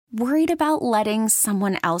Worried about letting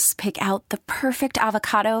someone else pick out the perfect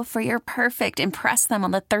avocado for your perfect impress them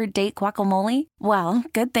on the third date guacamole? Well,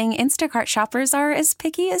 good thing Instacart shoppers are as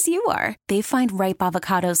picky as you are. They find ripe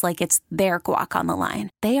avocados like it's their guac on the line.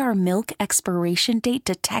 They are milk expiration date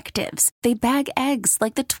detectives. They bag eggs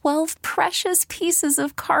like the 12 precious pieces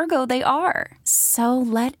of cargo they are. So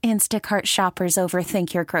let Instacart shoppers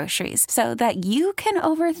overthink your groceries so that you can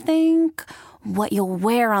overthink what you'll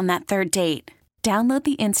wear on that third date. Download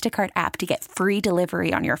the Instacart app to get free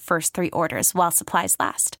delivery on your first 3 orders while supplies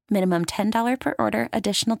last. Minimum $10 per order.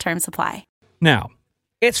 Additional terms apply. Now,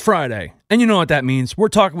 it's Friday, and you know what that means. We're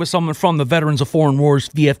talking with someone from the Veterans of Foreign Wars,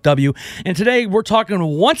 VFW, and today we're talking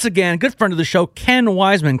once again, good friend of the show, Ken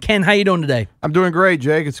Wiseman. Ken, how you doing today? I'm doing great,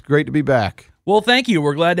 Jake. It's great to be back. Well, thank you.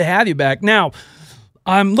 We're glad to have you back. Now,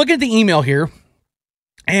 I'm looking at the email here,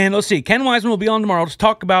 and let's see. Ken Wiseman will be on tomorrow to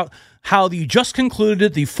talk about how you just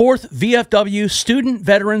concluded the 4th VFW Student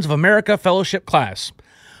Veterans of America Fellowship class.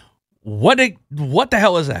 What the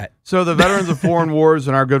hell is that? So the Veterans of Foreign Wars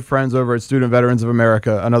and our good friends over at Student Veterans of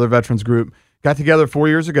America, another veterans group, got together 4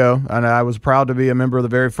 years ago, and I was proud to be a member of the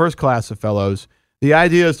very first class of fellows. The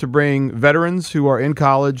idea is to bring veterans who are in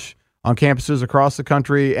college on campuses across the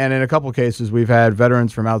country, and in a couple cases, we've had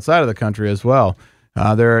veterans from outside of the country as well.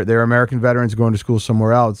 They're American veterans going to school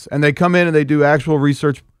somewhere else, and they come in and they do actual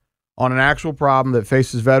research on an actual problem that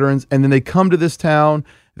faces veterans, and then they come to this town,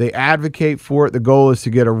 they advocate for it. The goal is to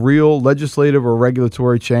get a real legislative or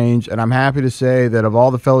regulatory change, and I'm happy to say that of all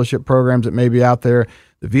the fellowship programs that may be out there,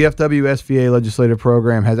 the VFW SVA legislative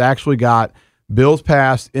program has actually got bills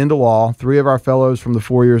passed into law. 3 of our fellows from the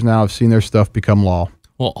 4 years now have seen their stuff become law.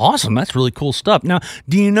 Well, awesome. That's really cool stuff. Now,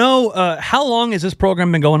 do you know how long has this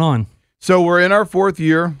program been going on? So we're in our 4th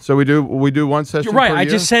year. So we do one session. You're right. Per I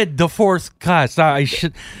year. Just said the 4th class. I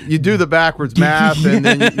should. You do the backwards math, and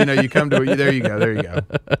then you come to it. There you go.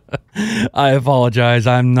 I apologize.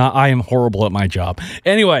 I am horrible at my job.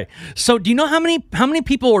 Anyway, so do you know how many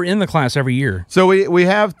people are in the class every year? So we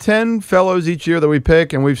have 10 fellows each year that we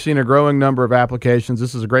pick, and we've seen a growing number of applications.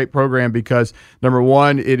 This is a great program because, number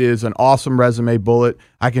one, it is an awesome resume bullet.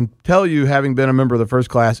 I can tell you, having been a member of the first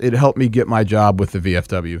class, it helped me get my job with the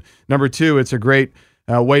VFW. Number two, it's a great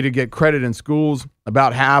way to get credit in schools.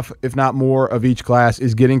 About half, if not more, of each class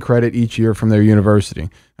is getting credit each year from their university.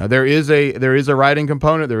 There is a writing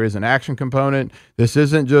component. There is an action component. This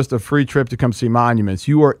isn't just a free trip to come see monuments.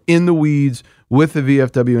 You are in the weeds with the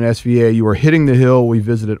VFW and SVA. You are hitting the hill. We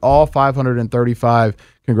visited all 535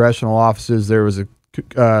 congressional offices. There was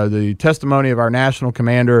the testimony of our national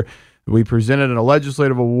commander. We presented a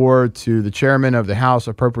legislative award to the chairman of the House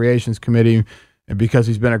Appropriations Committee because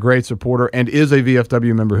he's been a great supporter and is a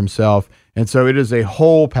VFW member himself. And so it is a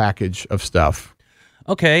whole package of stuff.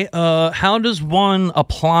 Okay. How does one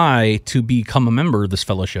apply to become a member of this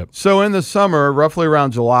fellowship? So in the summer, roughly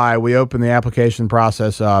around July, we open the application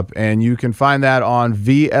process up, and you can find that on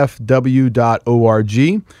vfw.org.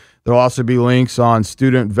 There'll also be links on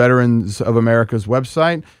Student Veterans of America's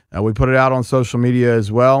website. We put it out on social media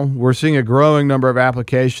as well. We're seeing a growing number of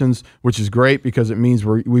applications, which is great because it means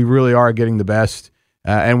we really are getting the best.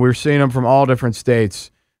 And we're seeing them from all different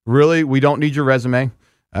states. Really, we don't need your resume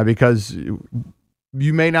because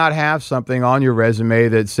you may not have something on your resume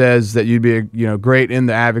that says that you'd be great in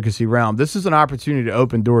the advocacy realm. This is an opportunity to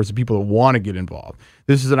open doors to people that want to get involved.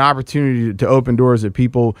 This is an opportunity to open doors for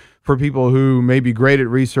people who may be great at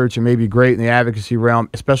research and may be great in the advocacy realm,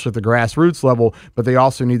 especially at the grassroots level, but they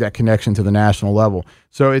also need that connection to the national level.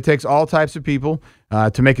 So it takes all types of people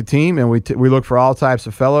to make a team, and we look for all types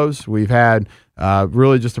of fellows. We've had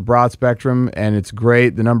really just a broad spectrum, and it's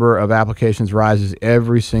great. The number of applications rises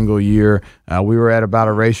every single year. We were at about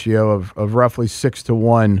a ratio of roughly 6 to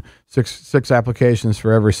 1, six applications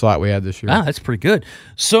for every slot we had this year. Ah, that's pretty good.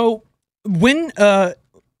 So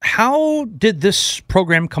how did this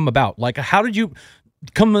program come about? Like, how did you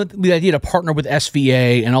come with the idea to partner with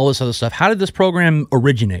SVA and all this other stuff? How did this program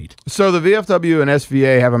originate? So the VFW and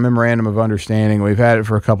SVA have a memorandum of understanding. We've had it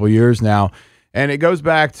for a couple of years now. And it goes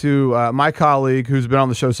back to my colleague who's been on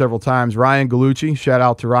the show several times, Ryan Gallucci. Shout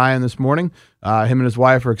out to Ryan this morning. Him and his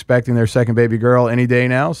wife are expecting their second baby girl any day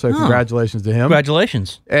now, so congratulations to him.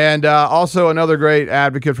 Congratulations. And also another great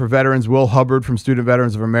advocate for veterans, Will Hubbard from Student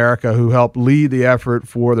Veterans of America, who helped lead the effort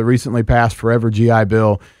for the recently passed Forever GI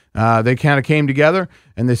Bill. They kind of came together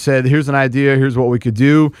and they said, here's an idea, here's what we could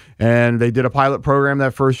do. And they did a pilot program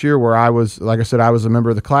that first year where I was a member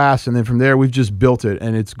of the class. And then from there, we've just built it.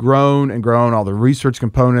 And it's grown and grown, all the research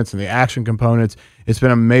components and the action components. It's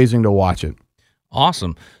been amazing to watch it.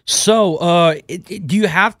 Awesome. So do you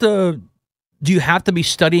have to do you have to be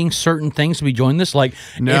studying certain things to be joining this? Like,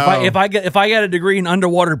 No. if I get a degree in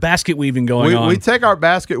underwater basket weaving going on, we take our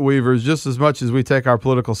basket weavers just as much as we take our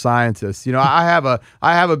political scientists. You know, I have a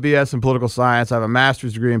BS in political science. I have a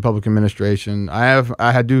master's degree in public administration.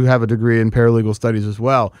 I do have a degree in paralegal studies as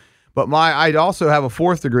well. But I also have a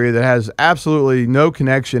fourth degree that has absolutely no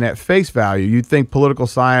connection at face value. You'd think political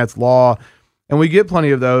science, law, and we get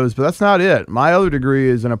plenty of those, but that's not it. My other degree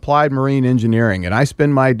is in applied marine engineering, and I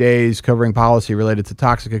spend my days covering policy related to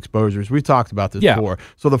toxic exposures. We've talked about this before.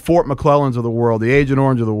 So the Fort McClellans of the world, the Agent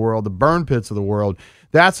Orange of the world, the burn pits of the world,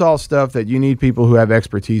 that's all stuff that you need people who have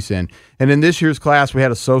expertise in. And in this year's class, we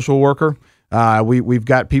had a social worker. We've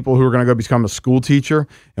got people who are going to go become a school teacher,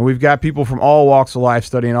 and we've got people from all walks of life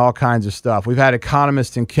studying all kinds of stuff. We've had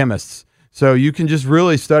economists and chemists. So you can just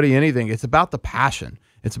really study anything. It's about the passion.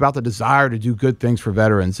 It's about the desire to do good things for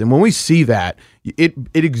veterans. And when we see that,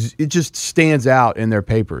 it just stands out in their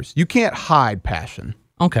papers. You can't hide passion.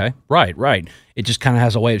 Okay, right. It just kind of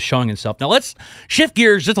has a way of showing itself. Now let's shift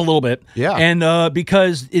gears just a little bit. Yeah. And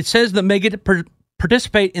because it says that may get to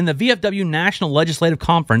participate in the VFW National Legislative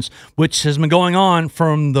Conference, which has been going on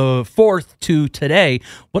from the 4th to today.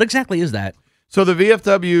 What exactly is that? So the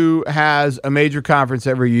VFW has a major conference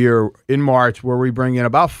every year in March where we bring in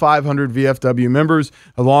about 500 VFW members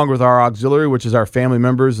along with our auxiliary, which is our family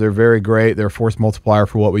members. They're very great. They're a force multiplier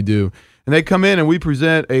for what we do. And they come in and we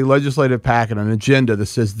present a legislative packet, an agenda that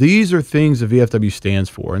says these are things the VFW stands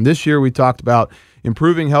for. And this year we talked about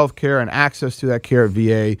improving health care and access to that care at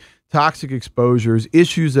VA, toxic exposures,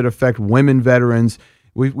 issues that affect women veterans.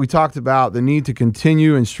 We talked about the need to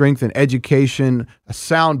continue and strengthen education, a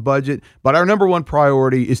sound budget, but our number one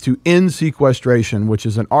priority is to end sequestration, which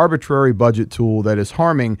is an arbitrary budget tool that is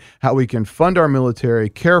harming how we can fund our military,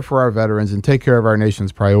 care for our veterans, and take care of our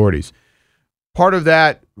nation's priorities. Part of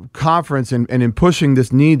that conference and in pushing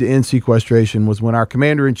this need to end sequestration was when our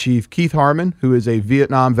Commander-in-Chief, Keith Harmon, who is a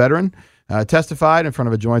Vietnam veteran, testified in front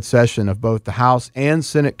of a joint session of both the House and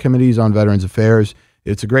Senate Committees on Veterans Affairs.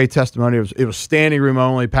 It's a great testimony. It was standing room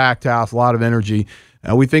only, packed house, a lot of energy.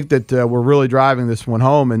 We think that we're really driving this one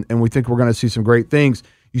home, and we think we're going to see some great things.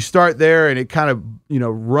 You start there, and it kind of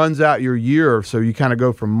runs out your year, so you kind of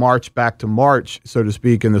go from March back to March, so to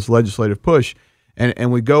speak, in this legislative push.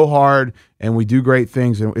 And we go hard, and we do great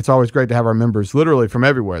things, and it's always great to have our members literally from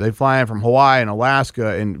everywhere. They fly in from Hawaii and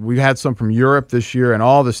Alaska, and we had some from Europe this year, and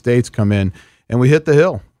all the states come in, and we hit the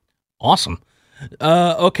hill. Awesome.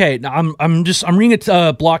 Okay, now I'm reading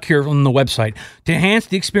a block here on the website. To enhance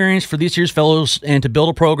the experience for this year's fellows and to build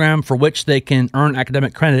a program for which they can earn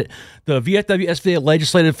academic credit, the VFW SVA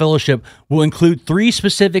Legislative Fellowship will include 3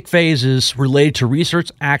 specific phases related to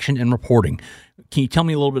research, action, and reporting. Can you tell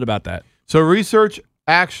me a little bit about that? So research,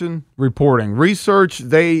 action, reporting. Research,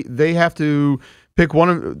 they have to pick one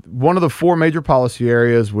of the 4 major policy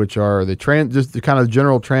areas, which are just the kind of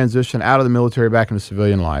general transition out of the military back into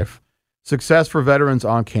civilian life. Success for veterans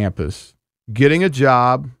on campus, getting a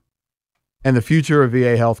job, and the future of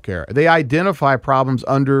VA healthcare. They identify problems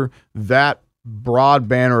under that broad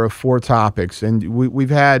banner of 4 topics. And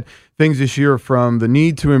we've had things this year from the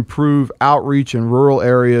need to improve outreach in rural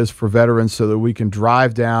areas for veterans so that we can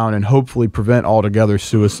drive down and hopefully prevent altogether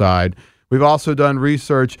suicide. We've also done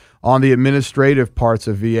research on the administrative parts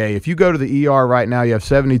of VA. If you go to the ER right now, you have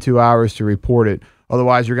 72 hours to report it.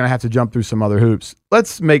 Otherwise, you're going to have to jump through some other hoops.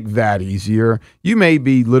 Let's make that easier. You may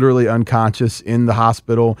be literally unconscious in the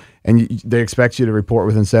hospital, and they expect you to report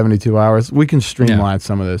within 72 hours. We can streamline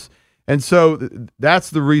some of this. And so that's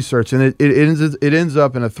the research, and it ends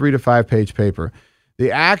up in a 3 to 5 page paper. The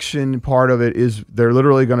action part of it is they're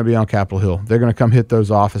literally going to be on Capitol Hill. They're going to come hit those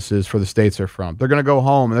offices for the states they're from. They're going to go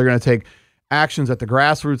home, and they're going to take actions at the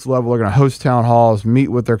grassroots level. They're going to host town halls, meet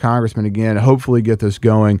with their congressmen again, and hopefully get this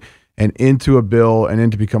going and into a bill and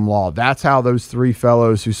into become law. That's how those 3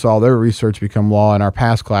 fellows who saw their research become law in our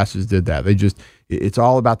past classes did that. It's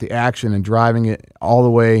all about the action and driving it all the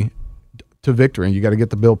way to victory. And you got to get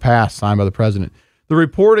the bill passed, signed by the president. The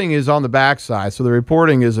reporting is on the backside. So the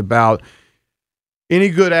reporting is about any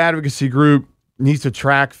good advocacy group needs to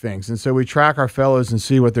track things. And so we track our fellows and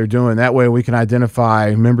see what they're doing. That way we can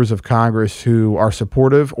identify members of Congress who are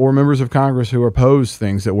supportive or members of Congress who oppose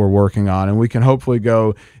things that we're working on. And we can hopefully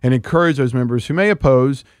go and encourage those members who may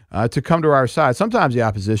oppose to come to our side. Sometimes the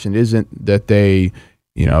opposition isn't that they,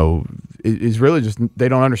 is really just they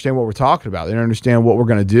don't understand what we're talking about. They don't understand what we're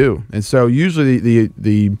going to do. And so usually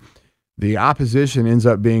the opposition ends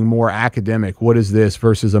up being more academic. What is this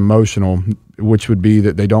versus emotional, which would be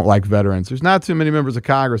that they don't like veterans. There's not too many members of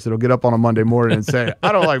Congress that'll get up on a Monday morning and say,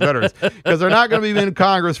 I don't like veterans, because they're not going to be in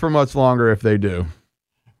Congress for much longer if they do.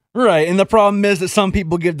 Right, and the problem is that some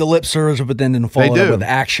people give the lip service, but then didn't follow it up with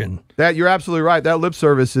action. That you're absolutely right. That lip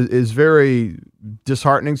service is very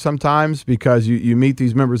disheartening sometimes because you meet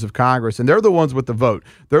these members of Congress, and they're the ones with the vote.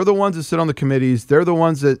 They're the ones that sit on the committees. They're the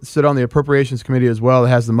ones that sit on the Appropriations Committee as well that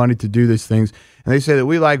has the money to do these things. And they say that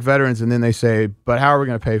we like veterans, and then they say, but how are we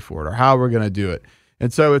going to pay for it, or how are we going to do it?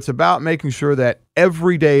 And so it's about making sure that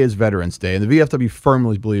every day is Veterans Day. And the VFW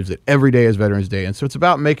firmly believes that every day is Veterans Day. And so it's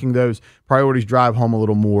about making those priorities drive home a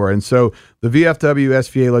little more. And so the VFW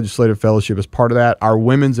SVA Legislative Fellowship is part of that. Our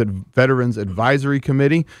Women's Veterans Advisory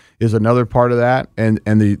Committee is another part of that. And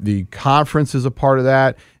the conference is a part of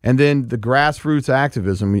that. And then the grassroots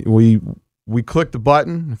activism. We click the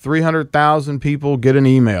button, 300,000 people get an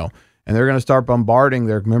email. And they're going to start bombarding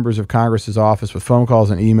their members of Congress's office with phone calls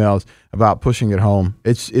and emails about pushing it home.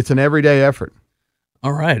 It's an everyday effort.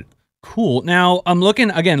 All right. Cool. Now, I'm looking,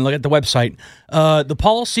 again, look at the website. The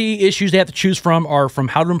policy issues they have to choose from are from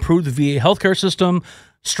how to improve the VA healthcare system,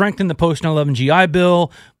 strengthen the post 9/11 GI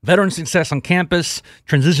Bill, veteran success on campus,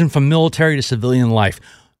 transition from military to civilian life.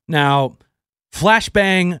 Now,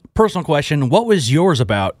 flashbang, personal question, what was yours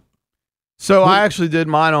about? So I actually did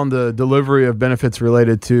mine on the delivery of benefits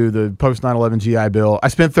related to the post 9/11 GI Bill. I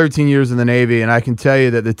spent 13 years in the Navy, and I can tell you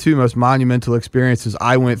that the two most monumental experiences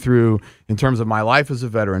I went through in terms of my life as a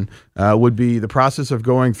veteran would be the process of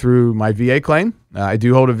going through my VA claim. I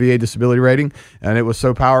do hold a VA disability rating, and it was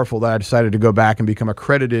so powerful that I decided to go back and become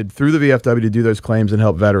accredited through the VFW to do those claims and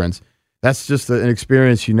help veterans. That's just an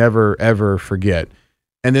experience you never, ever forget.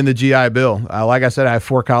 And then the GI Bill. Like I said, I have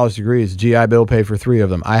 4 college degrees. GI Bill paid for 3 of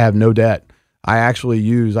them. I have no debt. I actually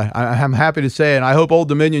use, I'm happy to say, and I hope Old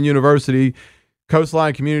Dominion University,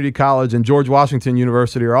 Coastline Community College, and George Washington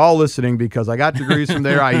University are all listening because I got degrees from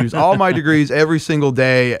there. I use all my degrees every single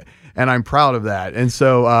day, and I'm proud of that. And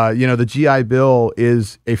so, the GI Bill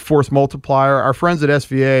is a force multiplier. Our friends at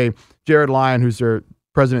SVA, Jared Lyon, who's their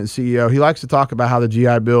president and CEO, he likes to talk about how the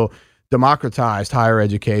GI Bill democratized higher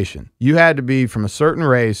education. You had to be from a certain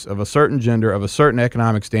race, of a certain gender, of a certain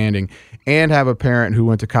economic standing, and have a parent who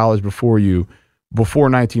went to college before you, before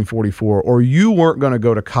 1944, or you weren't going to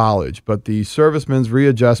go to college. But the Servicemen's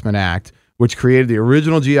Readjustment Act, which created the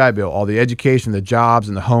original GI Bill, all the education, the jobs,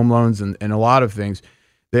 and the home loans, and a lot of things,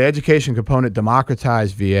 the education component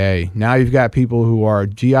democratized VA. Now you've got people who are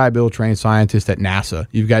GI Bill trained scientists at NASA.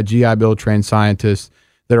 You've got GI Bill trained scientists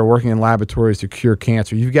that are working in laboratories to cure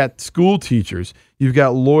cancer. You've got school teachers, you've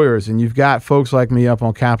got lawyers, and you've got folks like me up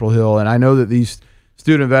on Capitol Hill. And I know that these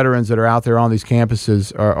student veterans that are out there on these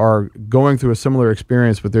campuses are going through a similar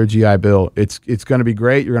experience with their GI Bill. It's going to be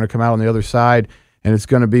great. You're going to come out on the other side, and it's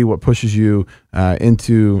going to be what pushes you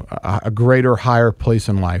into a greater, higher place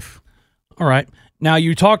in life. All right. Now,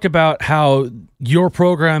 you talked about how your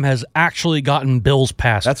program has actually gotten bills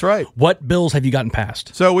passed. That's right. What bills have you gotten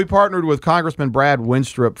passed? So we partnered with Congressman Brad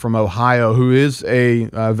Winstrup from Ohio, who is a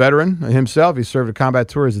veteran himself. He served a combat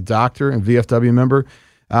tour as a doctor and VFW member.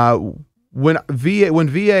 When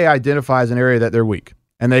VA identifies an area that they're weak,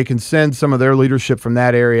 and they can send some of their leadership from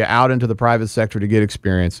that area out into the private sector to get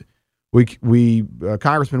experience,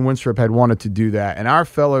 Congressman Winstrup had wanted to do that, and our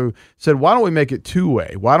fellow said, why don't we make it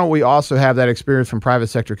two-way? Why don't we also have that experience from private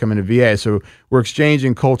sector come into VA? So we're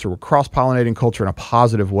exchanging culture, we're cross-pollinating culture in a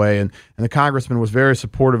positive way, and the congressman was very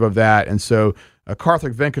supportive of that. And so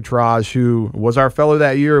Karthik Venkatraj, who was our fellow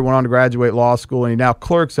that year, went on to graduate law school, and he now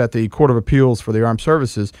clerks at the Court of Appeals for the Armed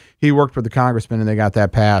Services. He worked with the congressman, and they got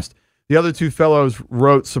that passed. The other 2 fellows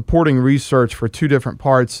wrote supporting research for 2 different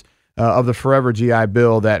parts of the Forever GI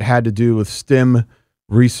Bill that had to do with STEM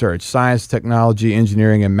research, science, technology,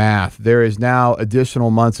 engineering, and math. There is now additional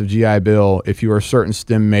months of GI Bill if you are certain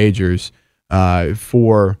STEM majors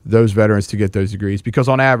for those veterans to get those degrees, because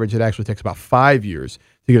on average it actually takes about 5 years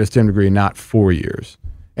to get a STEM degree, not 4 years.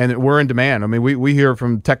 And we're in demand. I mean, we hear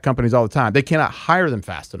from tech companies all the time. They cannot hire them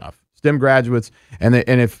fast enough, STEM graduates. And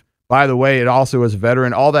if, by the way, it also as a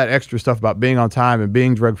veteran, all that extra stuff about being on time and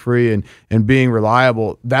being drug-free and being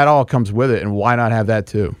reliable, that all comes with it. And why not have that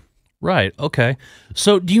too? Right. Okay.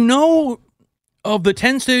 So do you know of the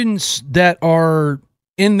 10 students that are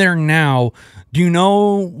in there now, do you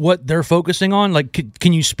know what they're focusing on? Like,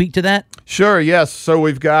 can you speak to that? Sure, yes. So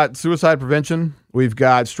we've got suicide prevention. We've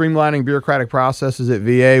got streamlining bureaucratic processes at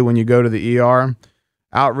VA when you go to the ER,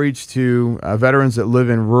 outreach to veterans that live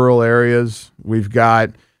in rural areas. We've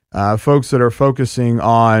got folks that are focusing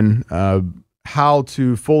on how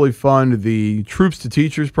to fully fund the Troops to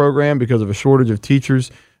Teachers program because of a shortage of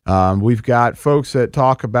teachers. We've got folks that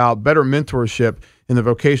talk about better mentorship in the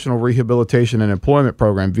Vocational Rehabilitation and Employment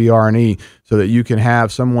Program, VR&E, so that you can have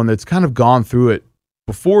someone that's kind of gone through it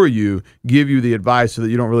before you give you the advice so that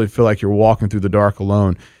you don't really feel like you're walking through the dark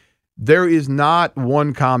alone. there is not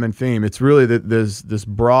one common theme. It's really that there's this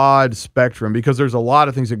broad spectrum because there's a lot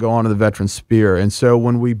of things that go on in the veteran sphere. And so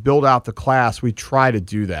when we build out the class, we try to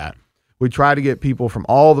do that. We try to get people from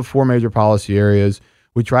all the 4 major policy areas.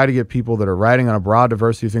 We try to get people that are writing on a broad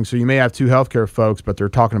diversity of things. So you may have 2 healthcare folks, but they're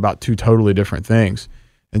talking about 2 totally different things.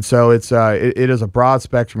 And so it is a broad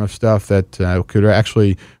spectrum of stuff that could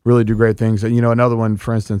actually really do great things. You know, another one,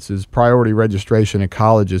 for instance, is priority registration in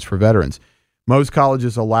colleges for veterans. Most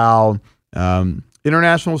colleges allow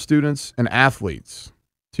international students and athletes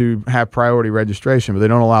to have priority registration, but they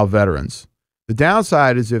don't allow veterans. The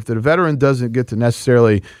downside is if the veteran doesn't get to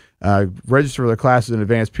necessarily register for their classes in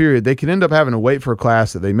advance period, they can end up having to wait for a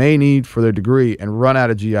class that they may need for their degree and run out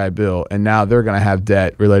of GI Bill, and now they're going to have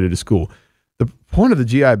debt related to school. The point of the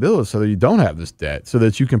GI Bill is so that you don't have this debt, so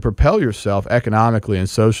that you can propel yourself economically and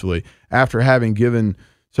socially after having given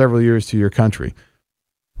several years to your country.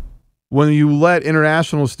 When you let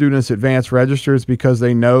international students advance register, it's because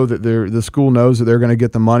they know that the school knows that they're going to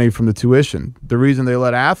get the money from the tuition. The reason they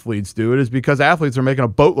let athletes do it is because athletes are making a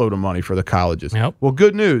boatload of money for the colleges. Yep. Well,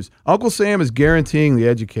 good news. Uncle Sam is guaranteeing the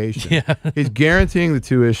education. Yeah. He's guaranteeing the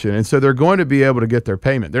tuition, and so they're going to be able to get their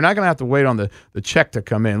payment. They're not going to have to wait on the check to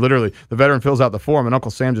come in. Literally, the veteran fills out the form, and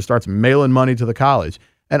Uncle Sam just starts mailing money to the college.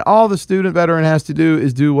 And all the student veteran has to do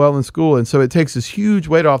is do well in school, and so it takes this huge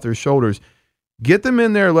weight off their shoulders. Get them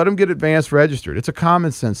in there. Let them get advanced registered. It's a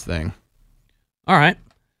common sense thing. All right.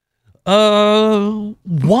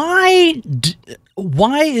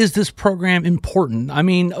 Why is this program important? I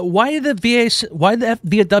mean, why the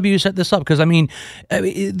VFW set this up? Because I mean,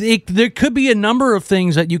 there could be a number of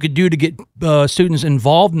things that you could do to get students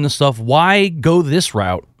involved in this stuff. Why go this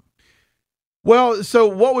route? Well, so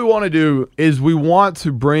what we want to do is we want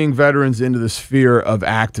to bring veterans into the sphere of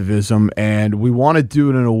activism, and we want to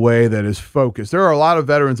do it in a way that is focused. There are a lot of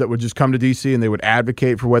veterans that would just come to D.C. and they would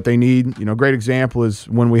advocate for what they need. You know, great example is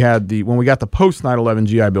when we got the post 9/11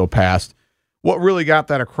 GI Bill passed. What really got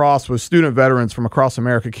that across was student veterans from across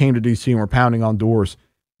America came to D.C. and were pounding on doors.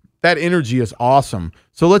 That energy is awesome.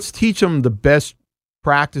 So let's teach them the best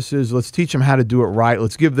practices. Let's teach them how to do it right.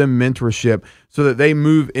 Let's give them mentorship so that they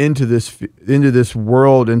move into this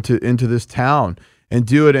world, into this town, and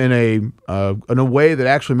do it in a way that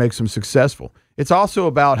actually makes them successful. It's also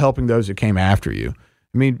about helping those that came after you.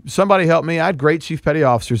 I mean, somebody helped me. I had great chief petty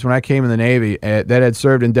officers when I came in the Navy that had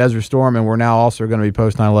served in Desert Storm and were now also going to be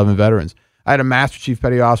post 9/11 veterans. I had a master chief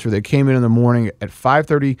petty officer that came in the morning at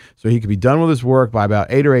 5:30 so he could be done with his work by about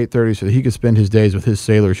 8 or 8:30 so that he could spend his days with his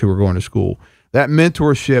sailors who were going to school. That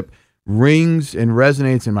mentorship rings and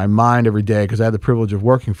resonates in my mind every day because I had the privilege of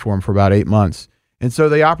working for him for about 8 months. And so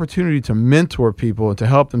the opportunity to mentor people and to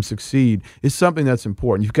help them succeed is something that's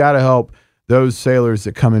important. You've got to help those sailors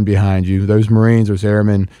that come in behind you, those Marines, those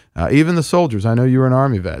airmen, even the soldiers. I know you were an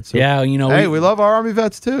Army vet. So, yeah, you know. Hey, we love our Army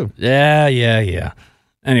vets too. Yeah.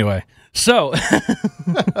 Anyway, so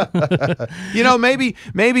you know, maybe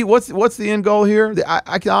what's the end goal here?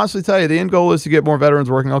 I can honestly tell you the end goal is to get more veterans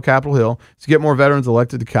working on Capitol Hill, to get more veterans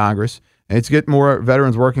elected to Congress, and it's to get more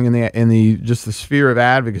veterans working in the just the sphere of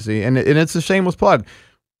advocacy. And it's a shameless plug.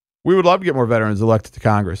 We would love to get more veterans elected to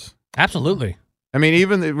Congress. Absolutely. I mean,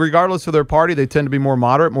 even regardless of their party, they tend to be more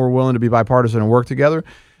moderate, more willing to be bipartisan and work together.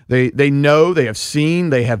 They know, they have seen,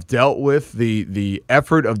 they have dealt with the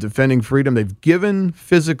effort of defending freedom. They've given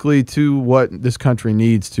physically to what this country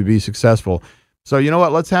needs to be successful. So you know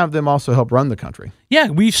what? Let's have them also help run the country. Yeah,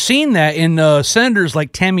 we've seen that in senators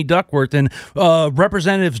like Tammy Duckworth and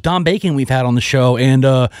Representatives Don Bacon we've had on the show, and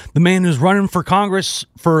the man who's running for Congress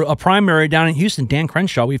for a primary down in Houston, Dan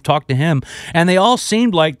Crenshaw. We've talked to him, and they all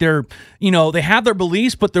seemed like they have their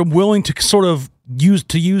beliefs, but they're willing to sort of use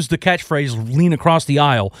the catchphrase "lean across the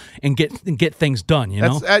aisle" and get things done.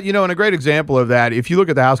 That's, and a great example of that. If you look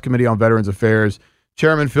at the House Committee on Veterans Affairs,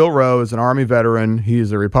 Chairman Phil Rowe is an Army veteran. He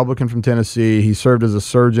is a Republican from Tennessee. He served as a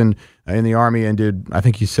surgeon in the Army and did, I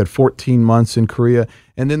think he said, 14 months in Korea.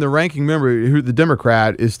 And then the ranking member, the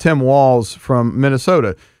Democrat, is Tim Walz from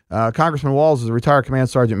Minnesota. Congressman Walz is a retired command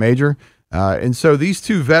sergeant major. And so these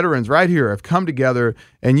two veterans right here have come together,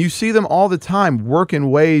 and you see them all the time work in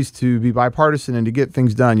ways to be bipartisan and to get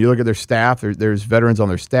things done. You look at their staff, there's veterans on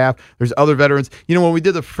their staff. There's other veterans. You know, when we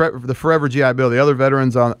did the Forever GI Bill, the other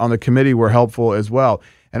veterans on the committee were helpful as well.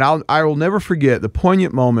 And I will never forget the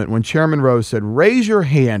poignant moment when Chairman Rose said, "Raise your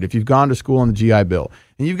hand if you've gone to school on the GI Bill."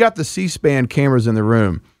 And you've got the C-SPAN cameras in the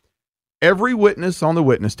room. Every witness on the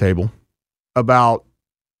witness table, about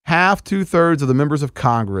half, 2/3 of the members of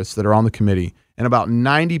Congress that are on the committee, and about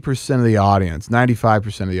 90% of the audience,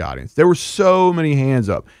 95% of the audience. There were so many hands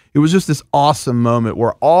up. It was just this awesome moment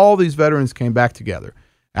where all these veterans came back together.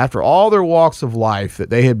 After all their walks of life that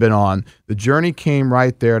they had been on, the journey came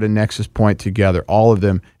right there at a nexus point together, all of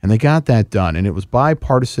them, and they got that done. And it was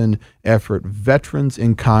bipartisan effort. Veterans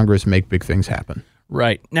in Congress make big things happen.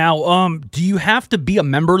 Right. Now, do you have to be a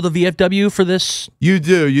member of the VFW for this? You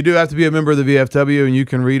do. You do have to be a member of the VFW, and you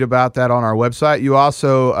can read about that on our website. You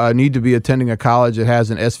also need to be attending a college that has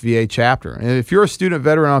an SVA chapter. And if you're a student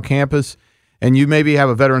veteran on campus and you maybe have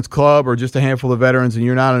a veterans club or just a handful of veterans and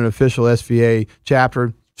you're not an official SVA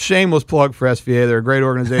chapter, shameless plug for SVA. They're a great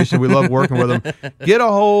organization. We love working with them. Get a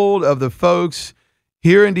hold of the folks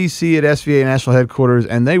here in D.C. at SVA National Headquarters,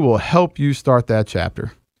 and they will help you start that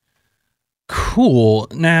chapter. Cool.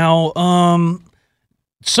 Now,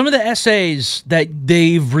 some of the essays that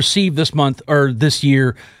they've received this month or this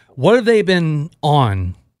year, what have they been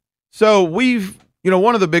on? So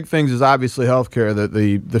one of the big things is obviously healthcare,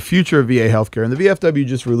 the future of VA healthcare, and the VFW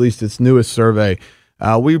just released its newest survey.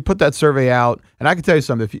 We put that survey out, and I can tell you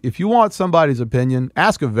something. If you want somebody's opinion,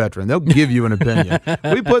 ask a veteran. They'll give you an opinion.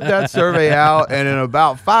 We put that survey out, and in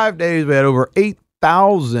about 5 days, we had over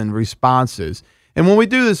 8,000 responses. And when we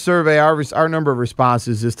do this survey, our number of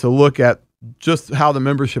responses is to look at just how the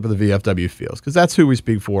membership of the VFW feels, because that's who we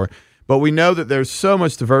speak for. But we know that there's so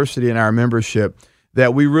much diversity in our membership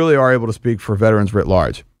that we really are able to speak for veterans writ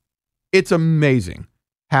large. It's amazing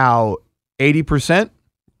how 80%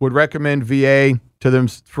 would recommend VA to them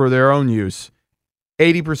for their own use.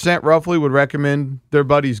 80% roughly would recommend their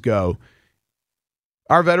buddies go.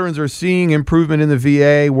 Our veterans are seeing improvement in the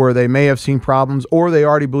VA where they may have seen problems, or they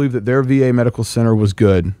already believe that their VA medical center was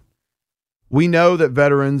good. We know that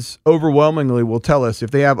veterans overwhelmingly will tell us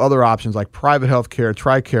if they have other options like private health care,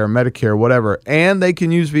 TRICARE, Medicare, whatever, and they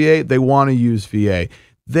can use VA, they want to use VA.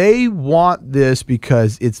 They want this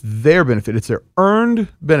because it's their benefit. It's their earned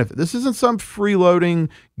benefit. This isn't some freeloading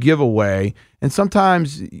giveaway. And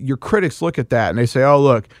sometimes your critics look at that and they say, oh,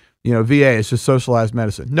 look, VA is just socialized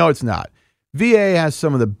medicine. No, it's not. VA has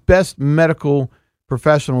some of the best medical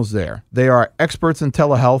professionals there. They are experts in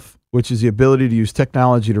telehealth, which is the ability to use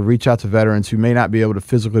technology to reach out to veterans who may not be able to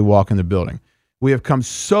physically walk in the building. We have come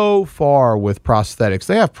so far with prosthetics.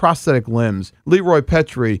 They have prosthetic limbs. Leroy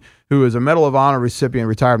Petrie, who is a Medal of Honor recipient,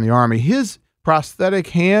 retired from the Army, his prosthetic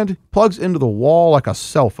hand plugs into the wall like a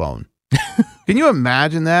cell phone. Can you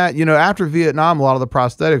imagine that? After Vietnam, a lot of the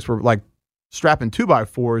prosthetics were like strapping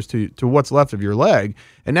 2x4s to what's left of your leg.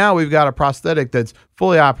 And now we've got a prosthetic that's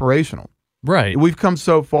fully operational. Right. We've come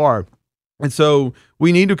so far. And so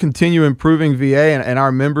we need to continue improving VA, and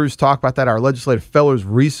our members talk about that. Our legislative fellows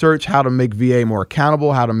research how to make VA more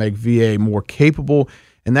accountable, how to make VA more capable.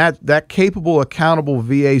 And that capable, accountable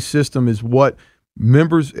VA system is what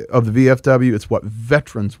members of the VFW, it's what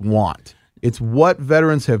veterans want. It's what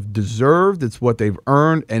veterans have deserved. It's what they've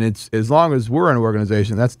earned. And it's as long as we're an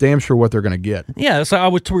organization, that's damn sure what they're going to get. Yeah, that's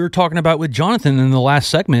what we were talking about with Jonathan in the last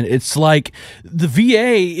segment. It's like the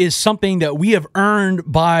VA is something that we have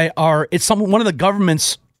earned by one of the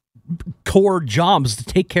government's core jobs to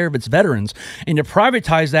take care of its veterans. And to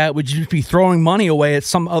privatize that would just be throwing money away at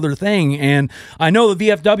some other thing. And I know the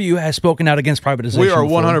VFW has spoken out against privatization. We are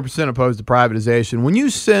 100% opposed to privatization. When you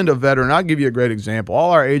send a veteran, I'll give you a great example. All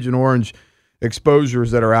our Agent Orange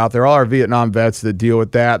exposures that are out there, all our Vietnam vets that deal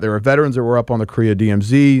with that. There were veterans that were up on the Korea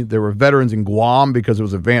DMZ. There were veterans in Guam because it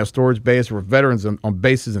was an advanced storage base. There were veterans on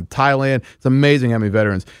bases in Thailand. It's amazing how many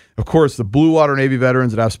veterans. Of course, the Blue Water Navy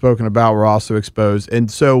veterans that I've spoken about were also exposed.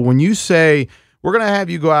 And so when you say, we're going to have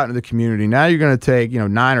you go out into the community, now you're going to take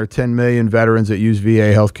 9 or 10 million veterans that use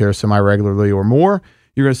VA healthcare semi-regularly or more,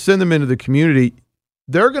 you're going to send them into the community.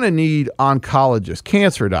 They're going to need oncologists,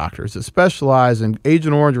 cancer doctors that specialize in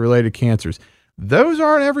Agent Orange-related cancers. Those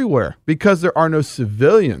aren't everywhere because there are no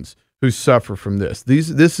civilians who suffer from this.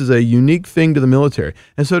 This is a unique thing to the military.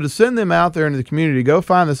 And so to send them out there into the community, go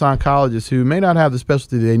find this oncologist who may not have the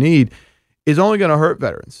specialty they need, is only going to hurt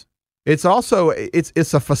veterans. It's also,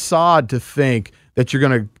 it's a facade to think that you're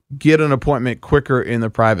going to get an appointment quicker in the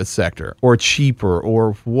private sector or cheaper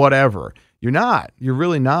or whatever. You're not. You're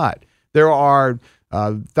really not. There are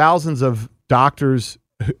thousands of doctors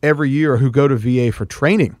every year who go to VA for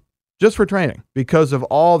training, just for training, because of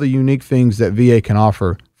all the unique things that VA can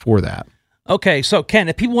offer for that. Okay, so Ken,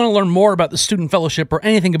 if people want to learn more about the Student Fellowship or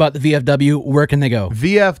anything about the VFW, where can they go?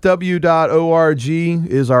 VFW.org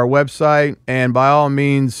is our website, and by all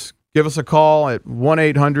means, give us a call at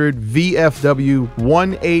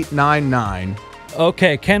 1-800-VFW-1899.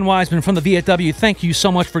 Okay, Ken Wiseman from the VFW, thank you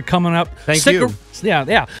so much for coming up. Thank you.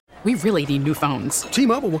 Yeah. We really need new phones.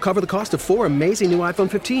 T-Mobile will cover the cost of 4 amazing new iPhone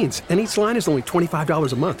 15s, and each line is only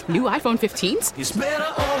 $25 a month. New iPhone 15s? It's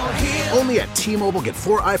better over here. Only at T-Mobile, get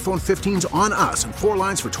 4 iPhone 15s on us and 4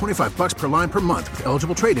 lines for $25 per line per month with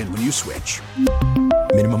eligible trade-in when you switch.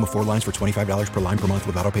 Minimum of 4 lines for $25 per line per month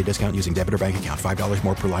with autopay discount using debit or bank account. $5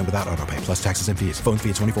 more per line without autopay, plus taxes and fees. Phone fee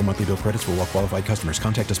at 24 monthly bill credits for well-qualified customers.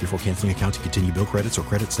 Contact us before canceling account to continue bill credits or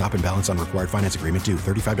credit stop and balance on required finance agreement due.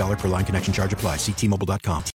 $35 per line connection charge applies. See T-Mobile.com.